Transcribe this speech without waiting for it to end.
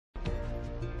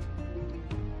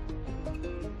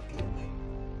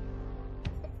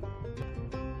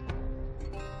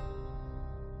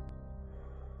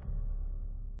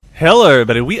Hello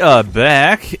everybody, we are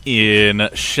back in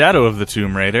Shadow of the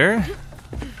Tomb Raider.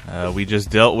 We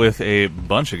just dealt with a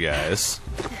bunch of guys.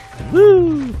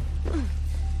 Woo! I'm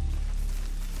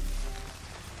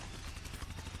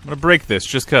gonna break this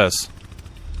just cuz.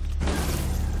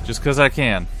 Just cuz I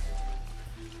can.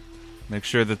 Make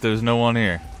sure that there's no one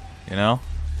here, you know?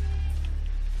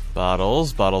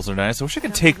 Bottles. Bottles are nice. I wish I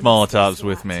could take Molotovs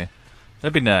with me.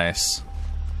 That'd be nice.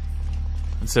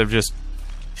 Instead of just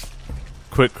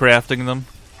quick crafting them,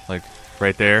 like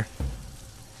right there.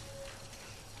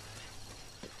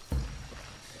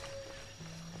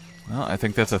 Well, I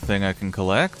think that's a thing I can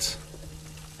collect.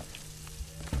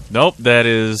 Nope, that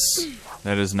is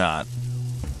not.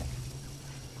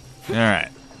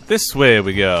 Alright, this way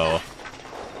we go.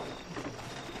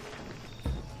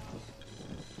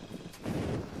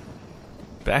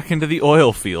 Back into the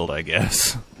oil field, I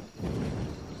guess.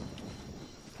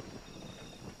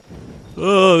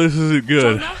 Oh, this isn't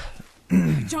good.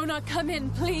 Jonah? Jonah, come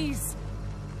in, please.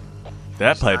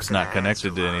 That pipe's not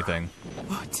connected to anything.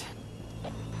 What?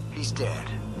 He's dead.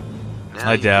 Now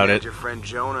I doubt it. Add your friend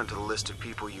Jonah to the list of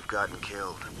people you've gotten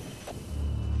killed.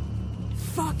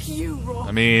 Fuck you, Roy.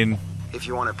 I mean, if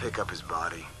you want to pick up his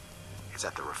body, it's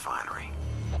at the refinery.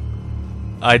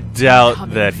 I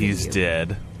doubt that he's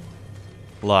dead.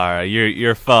 Lara,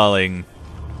 you're falling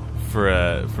for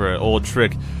an old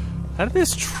trick. How did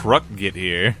this truck get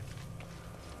here?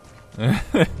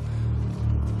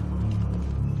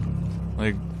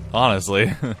 Like,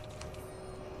 honestly.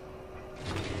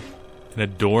 An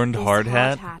adorned hard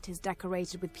hat? This hard hat is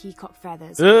decorated with peacock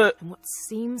feathers and what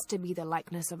seems to be the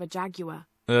likeness of a jaguar.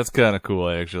 That's kind of cool,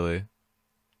 actually.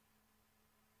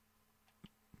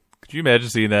 Could you imagine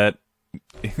seeing that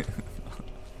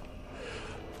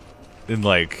in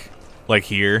like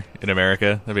here in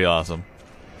America? That'd be awesome.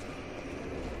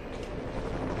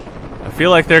 I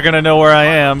feel like they're gonna know where I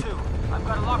am. I've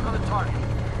got a lock on the target.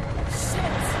 Shit!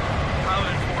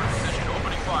 Pilot in forward position,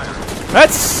 opening fire.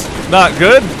 That's not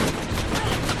good.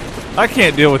 I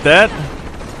can't deal with that.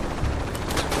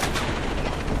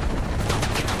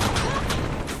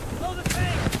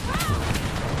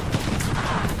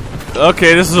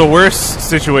 Okay, this is a worse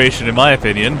situation in my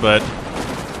opinion, but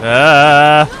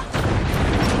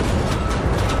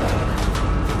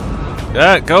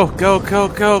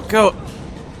go.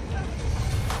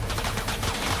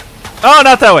 Oh,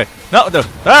 not that way. No.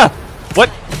 Ah!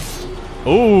 What?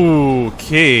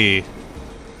 Okay.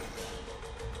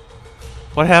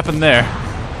 What happened there?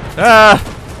 Ah!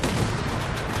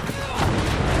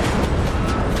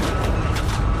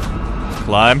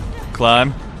 Climb.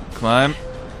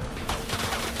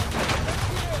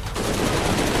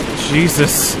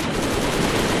 Jesus.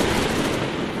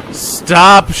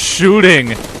 Stop shooting.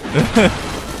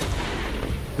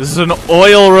 This is an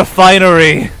oil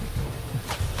refinery.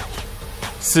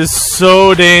 This is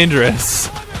so dangerous.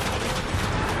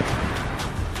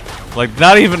 Like,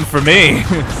 not even for me.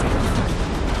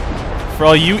 For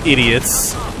all you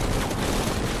idiots.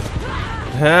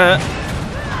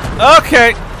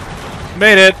 Okay.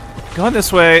 Made it. Going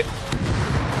this way.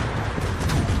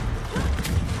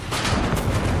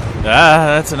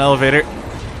 Ah, that's an elevator.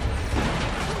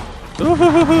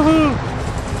 Ooh.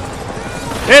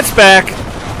 It's back.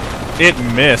 It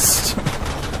missed.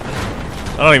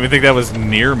 I don't even think that was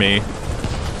near me.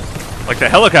 Like, the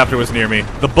helicopter was near me.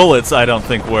 The bullets, I don't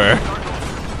think were.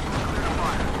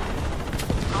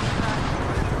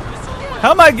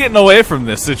 How am I getting away from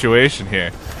this situation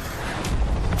here?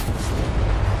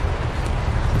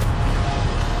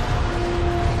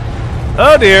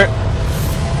 Oh dear.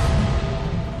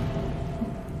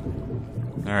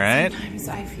 Alright. Sometimes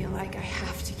I feel like I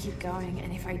have to keep going,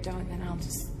 and if I don't, then I'll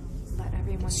just let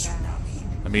everyone down.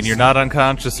 I mean, you're not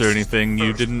unconscious or anything.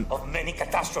 You didn't Of many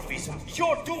catastrophes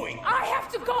you're doing. I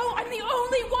have to go. I'm the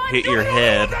only one. hit your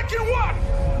head. That can work.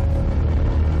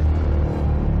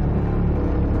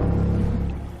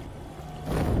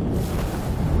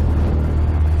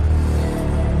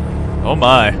 Oh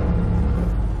my.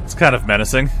 It's kind of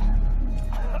menacing.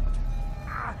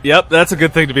 Yep, that's a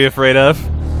good thing to be afraid of.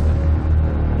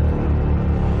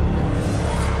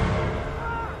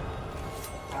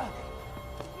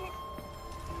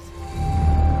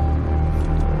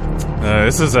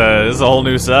 This is a whole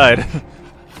new side.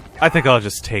 I think I'll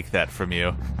just take that from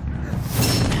you.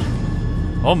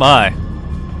 Oh my.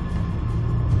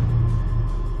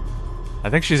 I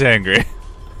think she's angry.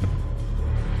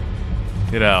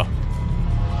 You know.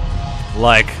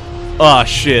 Like, oh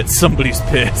shit, somebody's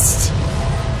pissed.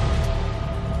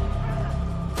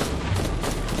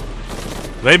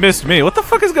 They missed me. What the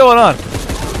fuck is going on?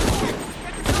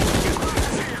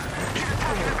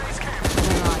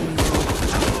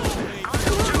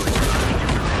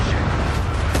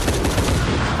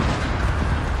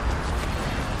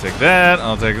 take that.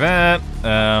 I'll take that.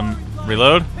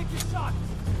 Reload.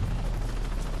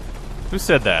 Who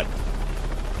said that?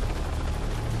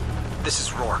 This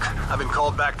is Rourke. I've been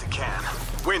called back to Cannes.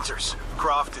 Winters,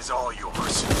 Croft is all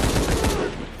yours.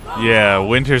 Yeah,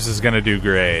 Winters is gonna do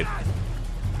great.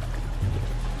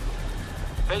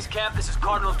 Base camp, this is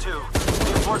Cardinal 2.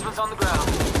 Reinforcements on the ground.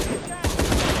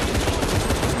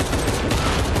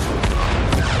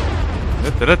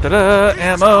 Da-da-da-da,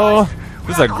 ammo.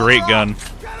 This is a great gun.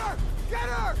 Get her! Get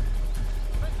her!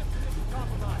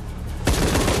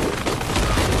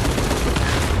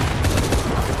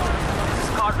 This is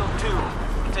Cardinal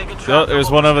 2. Taking Oh,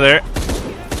 there's one over there.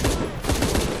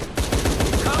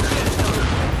 Come get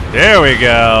them. There we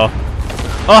go.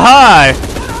 Oh, hi!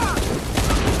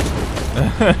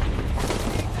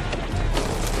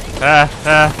 Croft,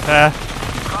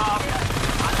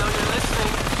 I know you're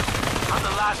listening. I'm the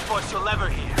last voice you'll ever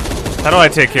hear. How do I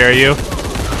take care of you?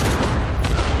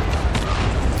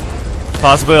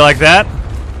 Possibly like that?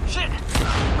 Shit!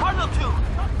 Cardinal 2!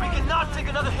 We cannot take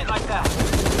another hit like that.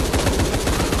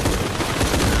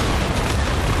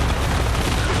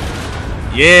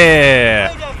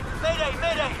 Yeah! Mayday! Mayday!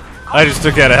 Mayday! I just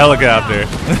took out a helicopter.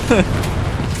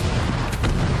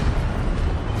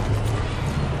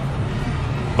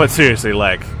 But seriously,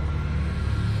 like...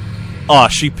 Aw,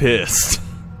 she pissed.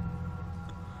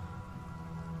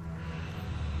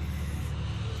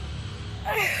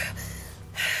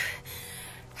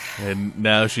 And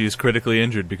now she's critically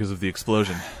injured because of the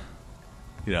explosion.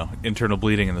 You know, internal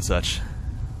bleeding and the such.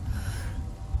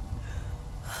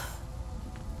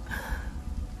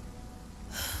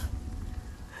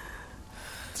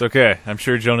 It's okay. I'm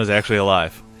sure Jonah's actually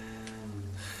alive.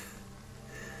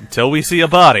 Until we see a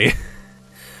body,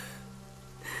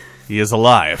 he is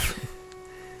alive.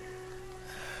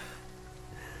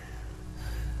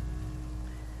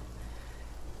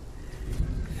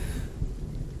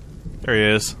 There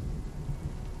he is.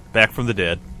 Back from the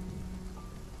dead.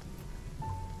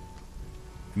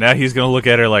 Now he's gonna look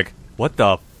at her like, what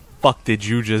the fuck did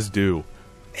you just do?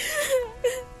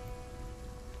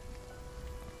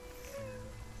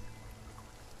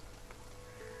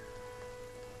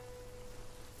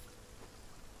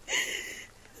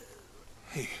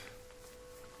 Hey.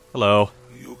 Hello.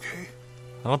 Are you okay?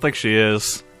 I don't think she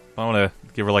is. I want to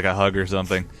give her like a hug or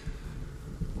something.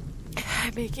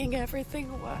 I'm making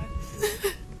everything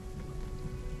worse.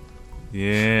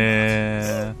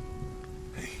 Yeah.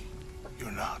 Hey,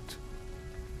 you're not.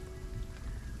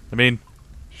 I mean,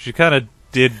 she kind of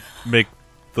did make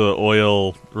the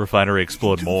oil refinery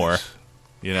explode do more. this.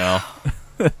 You know?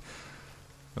 It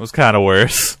was kind of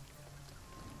worse.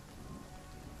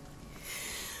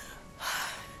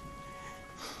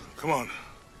 Come on.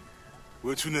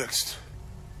 Where to next?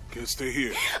 Can't stay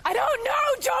here. I don't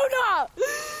know, Jonah!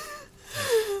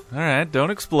 Alright,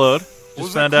 don't explode. Was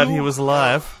Just that found out he clue? was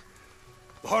alive.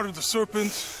 The heart of the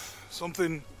serpent.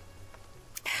 Something.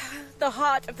 The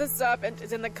heart of the serpent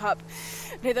is in the cup,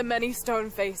 near the many stone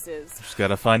faces. Just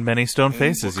gotta find many stone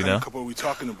faces, What you kind know? of cup are we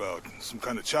talking about? Some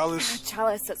kind of chalice? A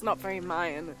chalice that's not very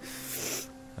Mayan.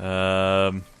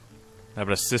 How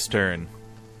about a cistern?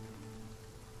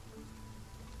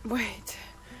 Wait.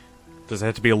 Does it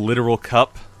have to be a literal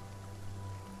cup?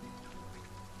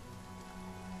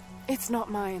 It's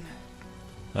not mine.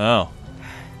 Oh.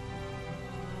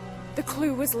 The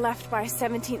clue was left by a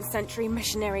 17th century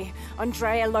missionary,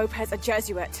 Andrea Lopez, a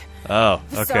Jesuit. Oh,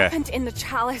 The okay. serpent in the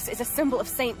chalice is a symbol of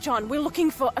St. John. We're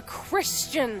looking for a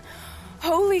Christian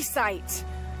holy site.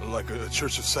 Like a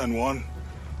Church of San Juan?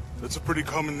 That's a pretty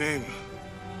common name.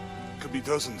 Could be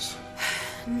dozens.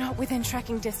 Not within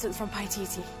trekking distance from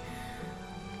Paititi.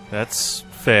 That's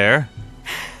fair.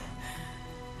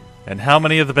 And how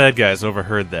many of the bad guys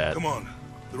overheard that? Come on.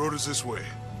 The road is this way.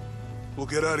 We'll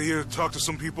get out of here, talk to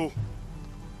some people.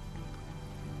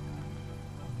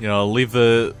 You know, leave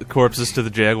the corpses to the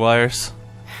jaguars.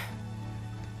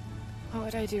 What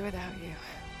would I do without you?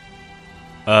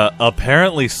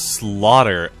 Apparently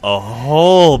slaughter a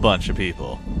whole bunch of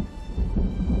people.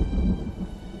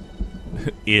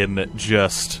 In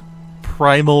just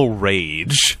primal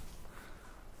rage.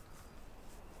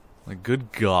 Like,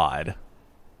 good God.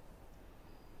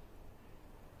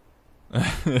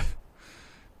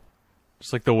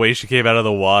 Just like the way she came out of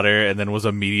the water and then was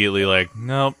immediately like,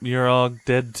 nope, you're all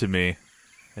dead to me.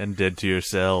 And dead to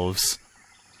yourselves.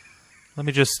 Let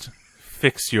me just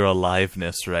fix your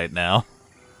aliveness right now.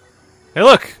 Hey,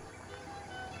 look!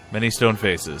 Many stone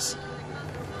faces.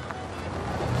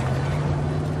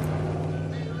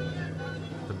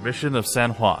 The Mission of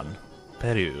San Juan,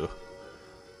 Peru.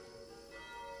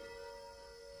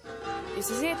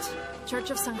 This is it. Church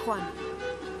of San Juan.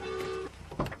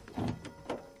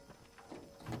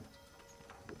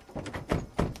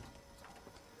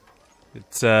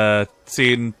 It's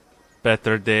seen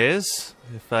better days,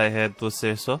 if I had to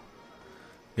say so.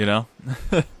 You know?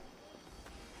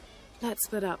 Let's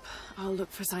split up. I'll look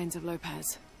for signs of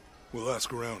Lopez. We'll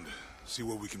ask around, see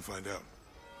what we can find out.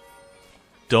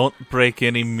 Don't break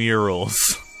any murals.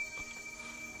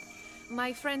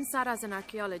 My friend Sarah's an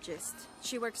archaeologist.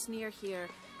 She works near here.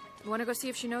 Want to go see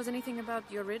if she knows anything about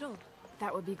your riddle?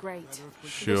 That would be great. The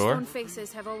Sure. stone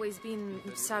faces have always been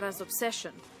Sarah's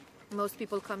obsession. Most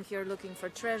people come here looking for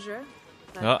treasure.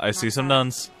 But Oh, I not see some Sarah.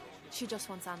 nuns. She just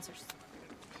wants answers.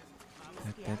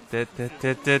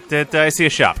 I see a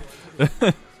shop.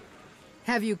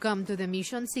 Have you come to the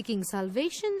mission seeking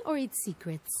salvation or its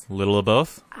secrets? Little of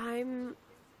both. I'm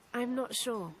not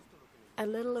sure. A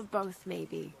little of both,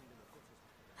 maybe.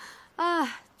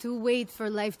 Ah, to wait for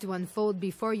life to unfold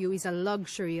before you is a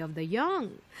luxury of the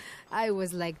young. I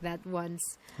was like that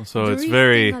once. So it's drifting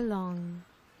very along.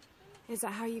 Is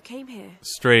that how you came here?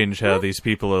 strange how these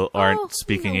people aren't Oh,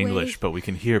 speaking in a way. English, but we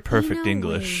can hear perfect In a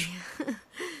English. way.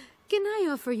 Can I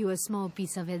offer you a small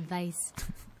piece of advice?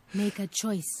 Make a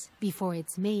choice before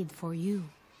it's made for you.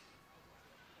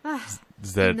 Ah,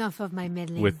 Is that enough of my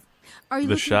meddling. with Are you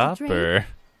the looking shop, to trade? or?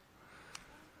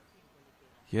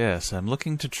 Yes, I'm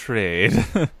looking to trade.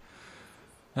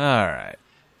 Alright.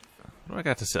 What do I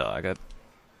got to sell? I got...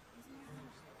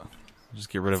 Just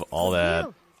get rid of all that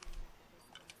Deal.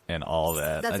 and all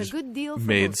that. That's I a just good deal for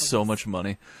made both of so us. much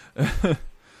money.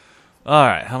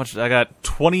 Alright, how much? I got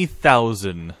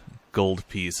 20,000 gold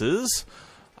pieces.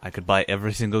 I could buy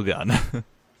every single gun.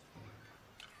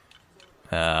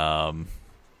 I'm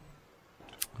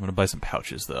gonna buy some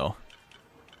pouches, though.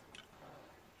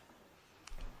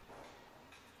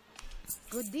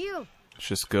 Good deal. Let's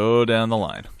just go down the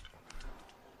line.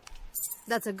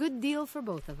 That's a good deal for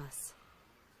both of us.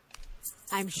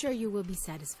 I'm sure you will be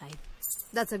satisfied.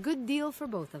 That's a good deal for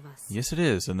both of us. Yes, it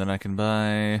is. And then I can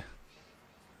buy...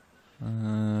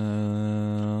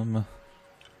 I'm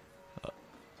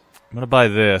gonna buy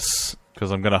this,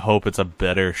 because I'm gonna hope it's a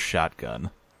better shotgun.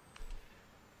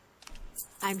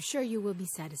 I'm sure you will be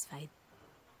satisfied.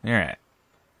 Alright.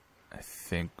 I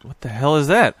think... What the hell is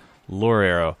that? Lore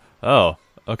arrow. Oh,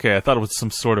 okay, I thought it was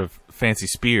some sort of fancy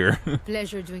spear.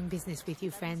 Pleasure doing business with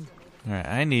you, friend. Alright,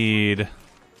 I need...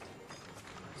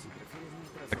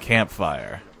 a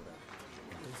campfire.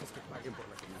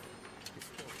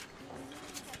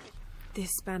 This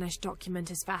Spanish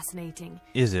document is fascinating.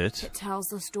 Is it? It tells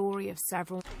the story of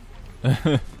several...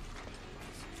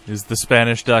 Is the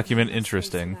Spanish document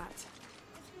interesting?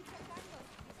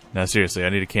 No, seriously, I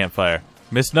need a campfire.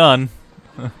 Miss Nunn!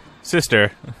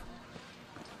 Sister!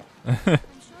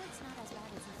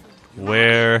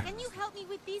 Where? Can you help me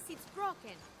with this? It's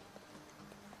broken.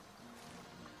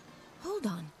 Hold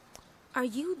on. Are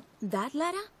you that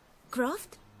Lara?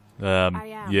 Croft? I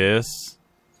am. Yes?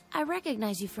 I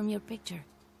recognize you from your picture.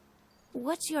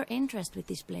 What's your interest with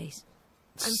this place?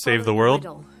 I'm Save the following world?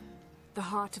 riddle. The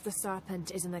heart of the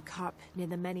serpent is in the cup near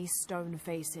the many stone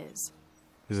faces.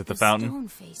 Is it the fountain? Stone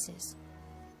faces.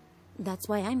 That's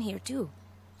why I'm here too.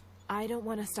 I don't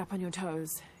want to step on your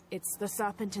toes. It's the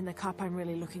serpent in the cup I'm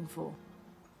really looking for.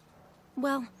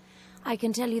 Well, I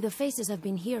can tell you the faces have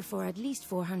been here for at least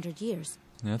 400 years.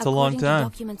 That's a long According to time.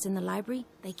 documents in the library,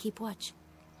 they keep watch.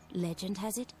 Legend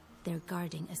has it, they're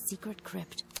guarding a secret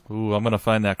crypt. Ooh, I'm gonna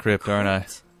find that crypt, aren't I?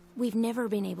 We've never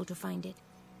been able to find it.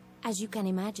 As you can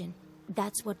imagine,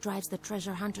 that's what drives the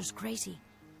treasure hunters crazy.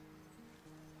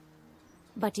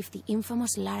 But if the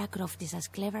infamous Lara Croft is as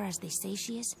clever as they say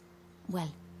she is,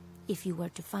 well, if you were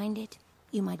to find it,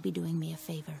 you might be doing me a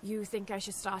favor. You think I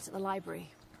should start at the library?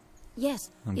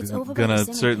 Yes, I'm it's over by the gonna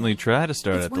cemetery. certainly try to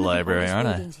start It's at one the of library, oldest aren't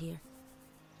I? buildings here.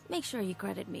 Make sure you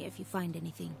credit me if you find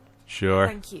anything. Sure.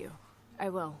 Thank you. I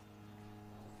will.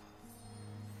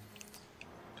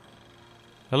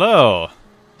 Hello.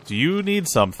 Do you need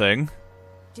something?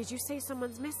 Did you say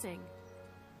someone's missing?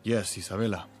 Yes,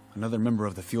 Isabela, another member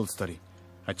of the field study.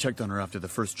 I checked on her after the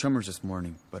first tremors this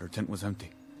morning, but her tent was empty.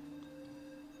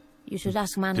 You should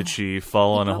ask Manuel. Did she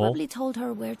fall He in a hole? probably told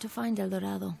her where to find El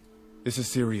Dorado. This is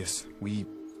serious. We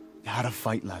had a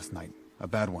fight last night. A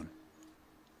bad one.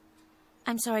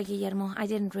 I'm sorry, Guillermo. I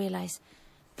didn't realize.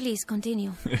 Please,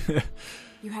 continue.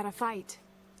 You had a fight.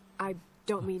 I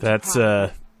don't mean That's,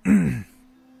 to pry.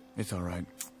 It's alright.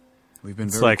 We've been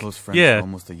It's very like, close friends yeah, for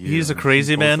almost a year. he's a and I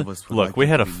crazy think both man. of us would Look, like we it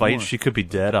had to a be fight. more. She could be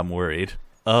dead. I'm worried.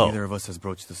 Neither Oh. of us has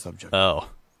broached the subject. Oh.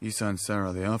 Isa and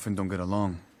Sarah, they often don't get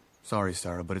along. Sorry,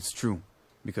 Sarah, but it's true.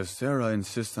 Because Sarah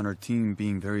insists on her team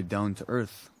being very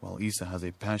down-to-earth, while Isa has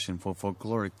a passion for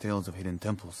folkloric tales of hidden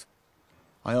temples.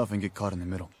 I often get caught in the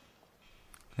middle.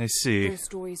 I see. Those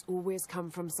stories always come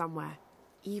from somewhere.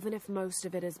 Even if most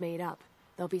of it is made up,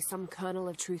 there'll be some kernel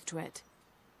of truth to it.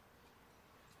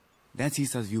 That's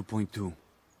Isa's viewpoint too.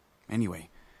 Anyway,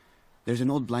 there's an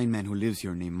old blind man who lives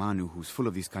here named Manu who's full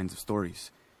of these kinds of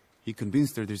stories. He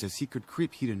convinced her there's a secret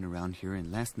crypt hidden around here,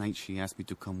 and last night she asked me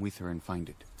to come with her and find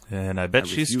it. And I bet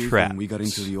she's refused, trapped. and we got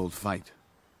into the old fight.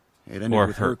 It ended Or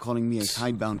with her hurt. calling me a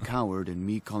hidebound coward and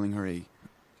me calling her a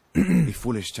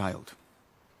foolish child.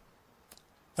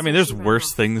 I mean, there's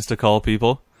worse things to call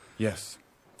people. Yes.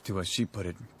 To as she put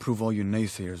it, prove all you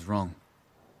naysayers wrong.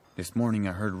 This morning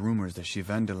I heard rumors that she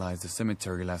vandalized the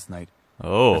cemetery last night.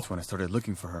 Oh. That's when I started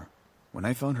looking for her. When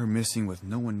I found her missing with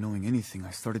no one knowing anything,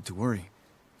 I started to worry.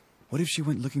 What if she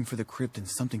went looking for the crypt and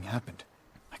something happened?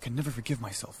 I can never forgive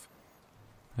myself.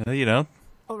 You know,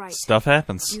 All right. stuff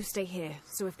happens. You stay here,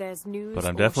 so if there's news, But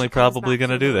I'm or definitely she comes probably back,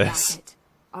 gonna you'll do know about this. it.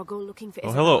 I'll go looking for Oh,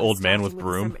 Isabella, hello, old man starting with the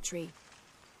broom. cemetery.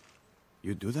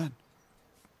 You do that?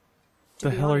 To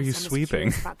The be hell are you honest, I'm as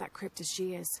sweeping? curious about that crypt as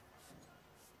she is.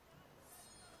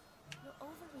 You're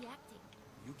overreacting.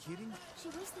 You kidding? She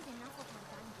wasted enough of my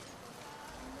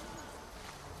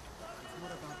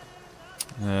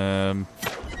time.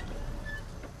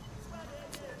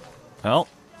 Well,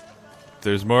 if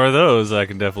there's more of those, I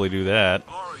can definitely do that.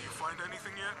 Laura, you find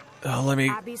anything yet? Oh,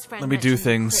 Abby's friend let me do mentioned the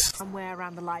things. crypt somewhere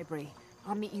around the library.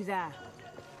 I'll meet you there.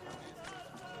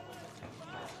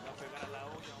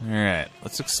 Alright,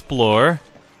 let's explore.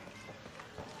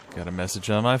 Got a message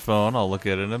on my phone. I'll look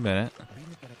at it in a minute.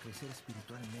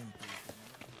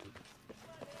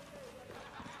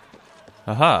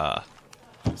 Aha.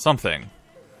 Something.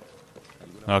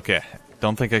 Okay.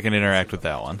 Don't think I can interact with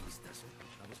that one.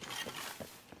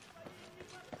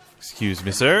 Excuse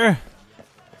me, sir.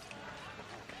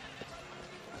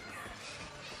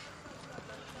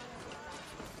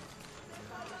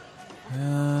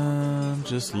 I'm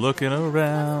just looking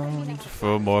around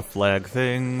for more flag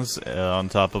things on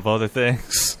top of other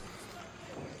things.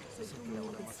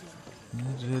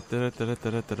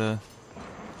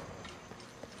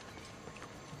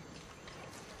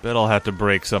 Bet I'll have to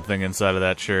break something inside of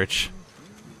that church.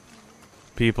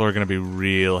 People are going to be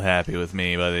real happy with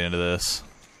me by the end of this.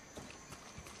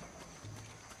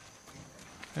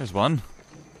 There's one.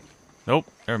 Nope,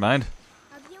 never mind.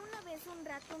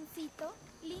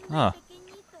 Huh.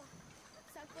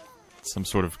 Some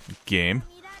sort of game.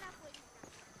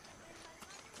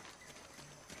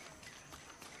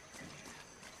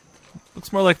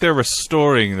 Looks more like they're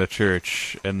restoring the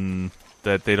church and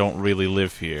that they don't really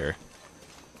live here.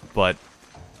 But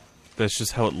that's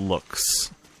just how it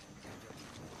looks.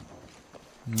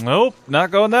 Nope,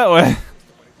 not going that way.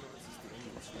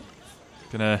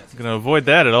 Gonna avoid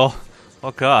that at all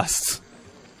costs.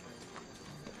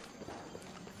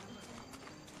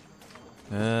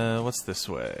 What's this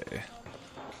way?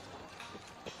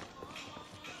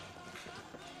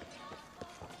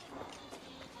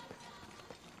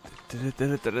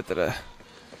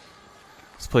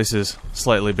 This place is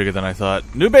slightly bigger than I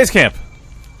thought. New base camp!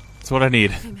 That's what I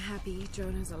need. I'm happy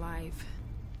Jonah's alive.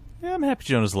 Yeah, I'm happy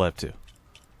Jonah's alive too.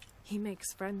 He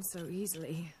makes friends so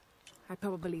easily. I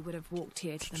probably would have walked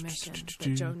here to the mission,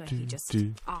 but Jonah, he just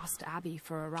asked Abby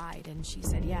for a ride, and she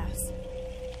said yes.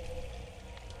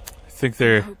 I think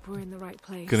they're I hope we're in the right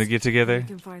place. gonna get together. We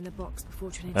can find the box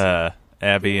before Trinity.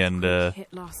 Abby The and earthquake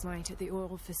hit last night at the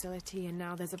oil facility, and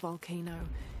now there's a volcano.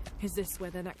 Is this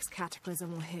where the next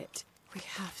cataclysm will hit? We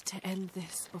have to end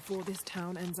this before this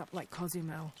town ends up like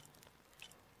Cozumel.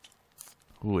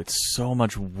 Ooh, it's so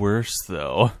much worse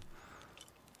though.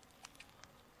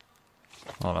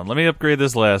 Hold on, let me upgrade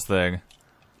this last thing.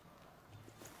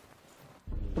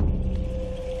 Then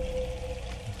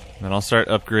I'll start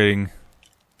upgrading.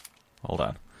 Hold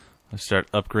on. I'll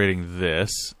start upgrading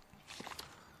this.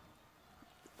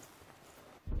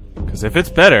 Because if it's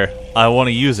better, I want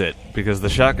to use it. Because the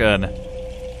shotgun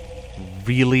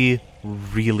really,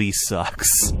 really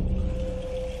sucks.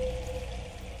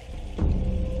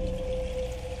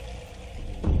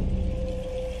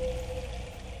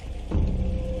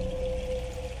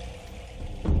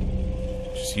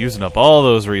 Just using up all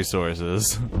those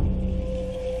resources.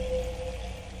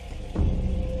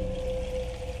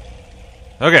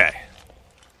 Okay.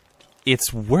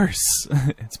 It's worse.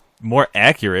 It's more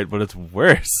accurate, but it's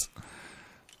worse.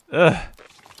 Ugh.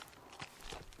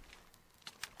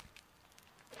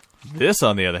 This,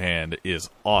 on the other hand, is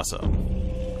awesome.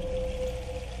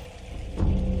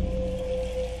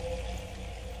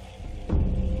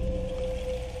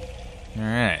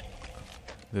 Alright.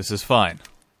 This is fine.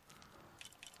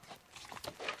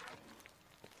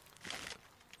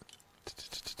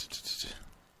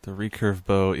 The recurve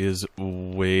bow is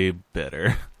way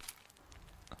better.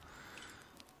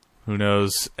 Who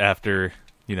knows, after,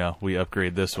 you know, we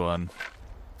upgrade this one,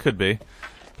 Could be.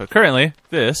 But currently,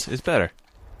 this is better.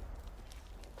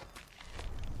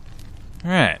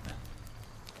 Alright.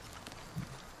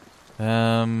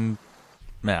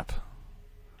 Map.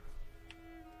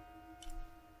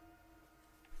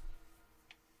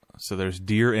 So there's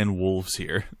deer and wolves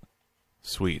here.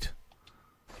 Sweet.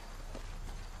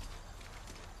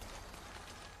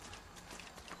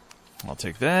 I'll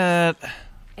take that.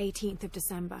 18th of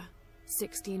December,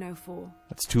 1604.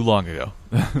 That's too long ago.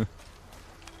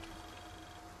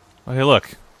 Oh, hey, look.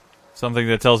 Something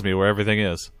that tells me where everything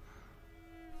is.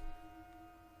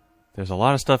 There's a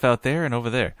lot of stuff out there and over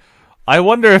there. I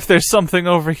wonder if there's something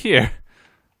over here.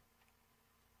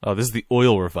 Oh, this is the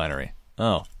oil refinery.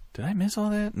 Oh, did I miss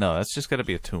all that? No, that's just gotta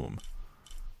be a tomb.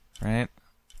 Right?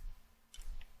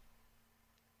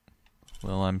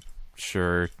 Well, I'm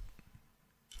sure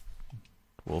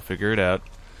we'll figure it out.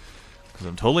 Because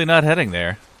I'm totally not heading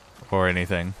there. Or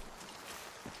anything.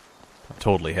 I'm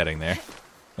totally heading there.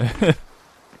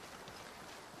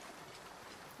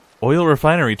 Oil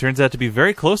refinery turns out to be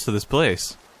very close to this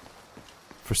place.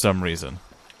 For some reason.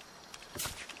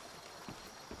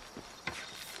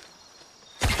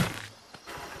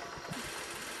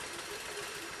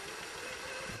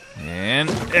 And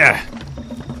yeah,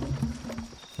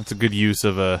 that's a good use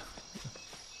of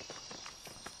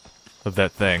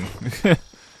that thing.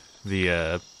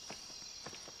 The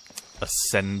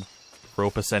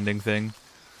rope ascending thing.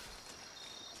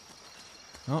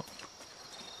 Oh,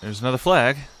 there's another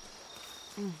flag.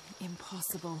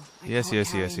 Impossible. Yes.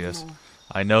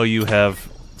 I know you have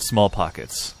small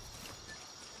pockets.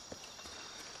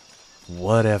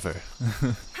 Whatever.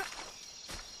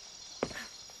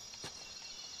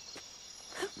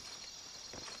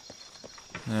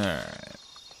 Alright.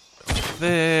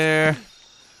 There.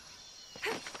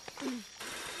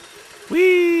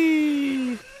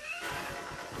 Whee!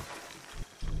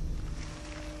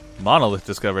 Monolith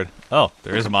discovered. Oh,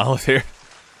 there is a monolith here.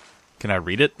 Can I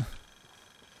read it?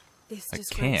 This I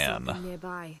describes can. something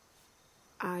nearby.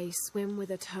 I swim with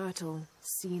a turtle,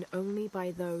 seen only by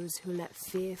those who let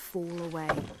fear fall away.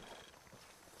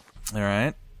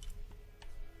 Alright.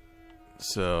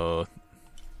 So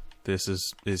this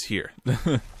is here.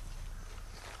 I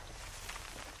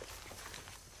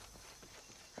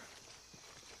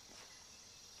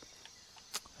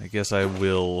guess I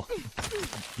will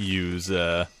use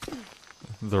the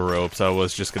ropes. I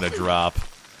was just gonna drop,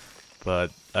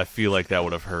 but I feel like that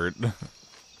would have hurt.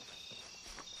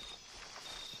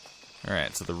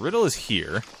 Alright, so the riddle is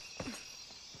here.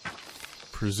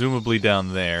 Presumably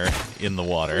down there in the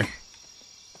water.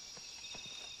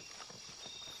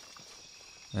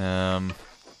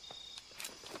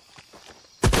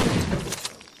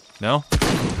 No?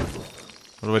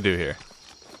 What do I do here?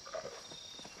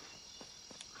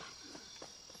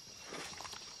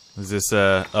 Is this,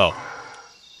 oh.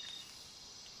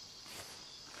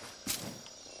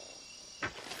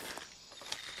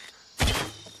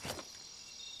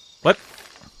 What?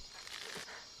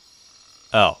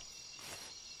 Oh.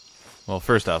 Well,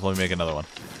 first off, let me make another one.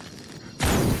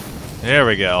 There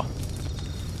we go.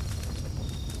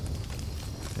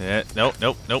 Yeah, nope.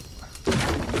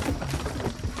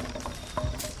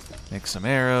 Make some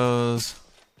arrows.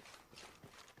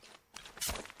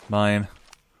 Mine.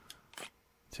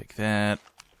 Take that.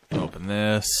 Open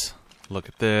this. Look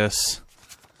at this.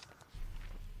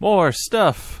 More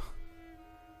stuff.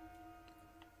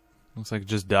 Looks like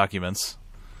just documents.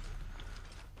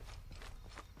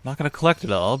 Not gonna collect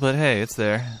it all, but hey, it's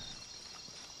there.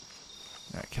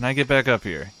 Alright, can I get back up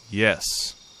here?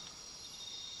 Yes.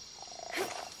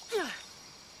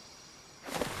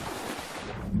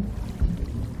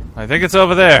 I think it's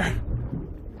over there.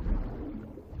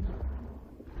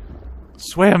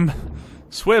 Swim!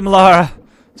 Swim, Lara!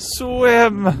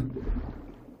 Swim!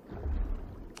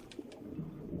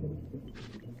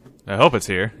 I hope it's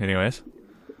here, anyways.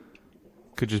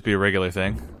 Could just be a regular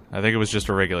thing. I think it was just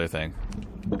a regular thing.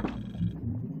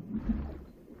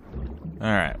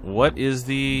 Alright, what is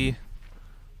the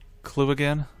clue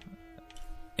again?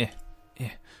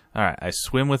 Alright, I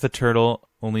swim with a turtle,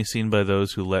 only seen by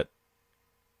those who let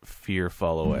fear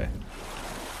fall away.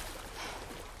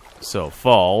 So,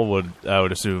 fall would, I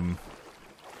would assume,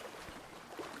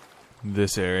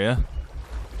 this area.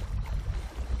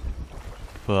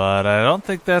 But I don't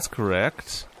think that's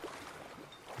correct.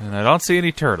 And I don't see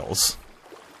any turtles.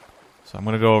 So I'm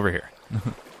gonna go over here.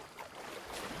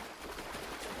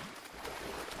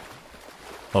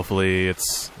 Hopefully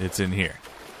it's in here.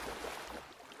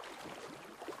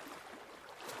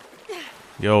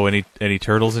 Yo, any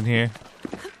turtles in here?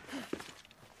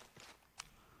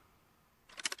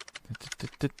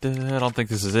 I don't think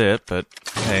this is it, but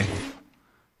hey.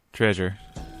 Treasure.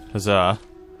 Huzzah.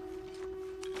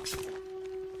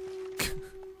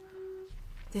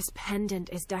 This pendant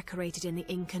is decorated in the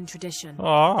Incan tradition.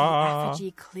 Ah. The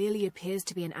effigy clearly appears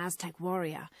to be an Aztec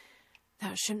warrior.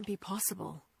 That shouldn't be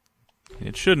possible.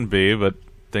 It shouldn't be, but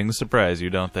things surprise you,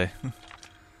 don't they?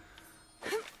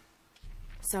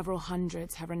 Several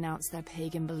hundreds have renounced their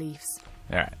pagan beliefs.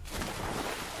 Alright.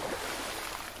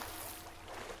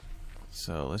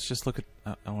 So, let's just look at...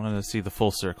 I wanted to see the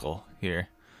full circle here.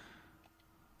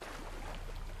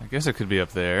 I guess it could be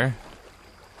up there.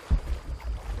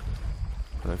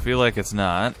 But I feel like it's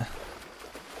not.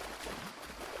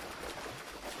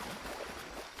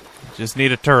 Just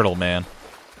need a turtle, man.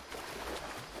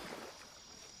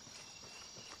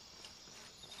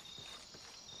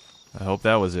 I hope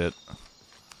that was it.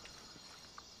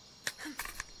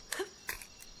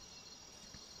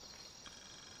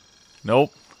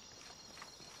 Nope.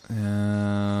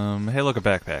 Hey, look, a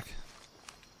backpack.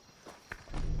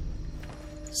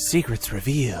 Secrets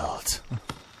revealed.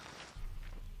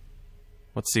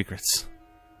 What secrets?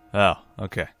 Oh,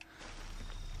 okay.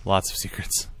 Lots of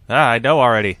secrets. Ah, I know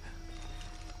already.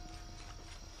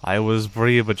 I was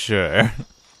premature.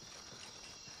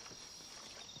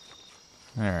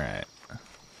 Alright.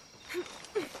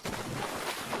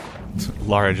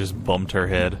 Lara just bumped her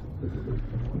head.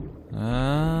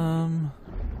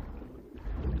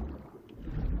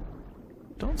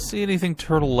 Don't see anything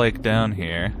turtle-like down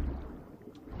here.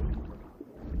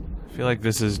 I feel like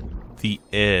this is the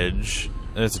edge.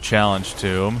 It's a challenge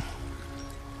tomb.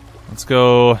 Let's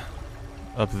go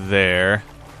up there.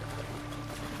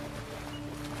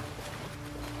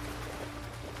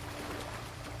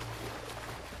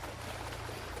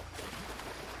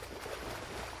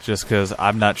 Just because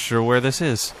I'm not sure where this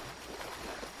is.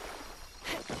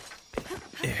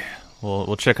 Yeah.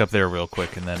 We'll check up there real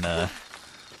quick and then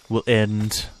we'll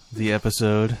end the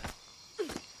episode.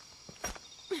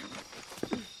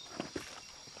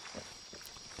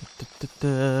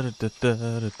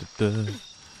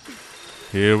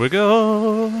 Here we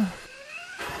go.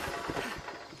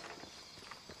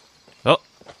 Oh,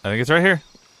 I think it's right here.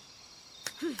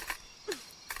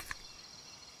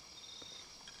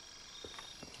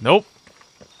 Nope.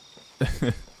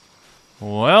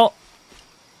 Well,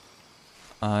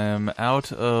 I am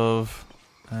out of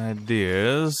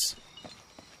ideas.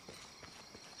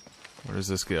 Where does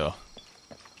this go?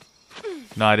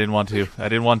 No, I didn't want to. I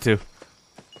didn't want to.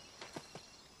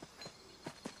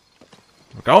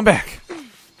 We're going back.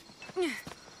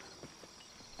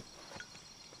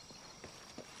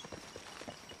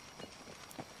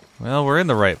 Well, we're in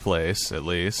the right place, at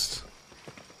least.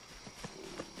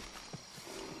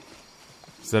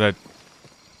 Is that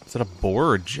a boar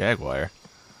or a jaguar?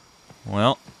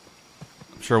 Well,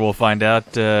 I'm sure we'll find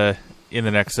out in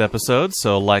the next episode.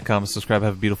 So like, comment, subscribe,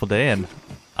 have a beautiful day, and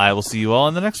I will see you all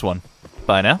in the next one.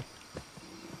 Bye now.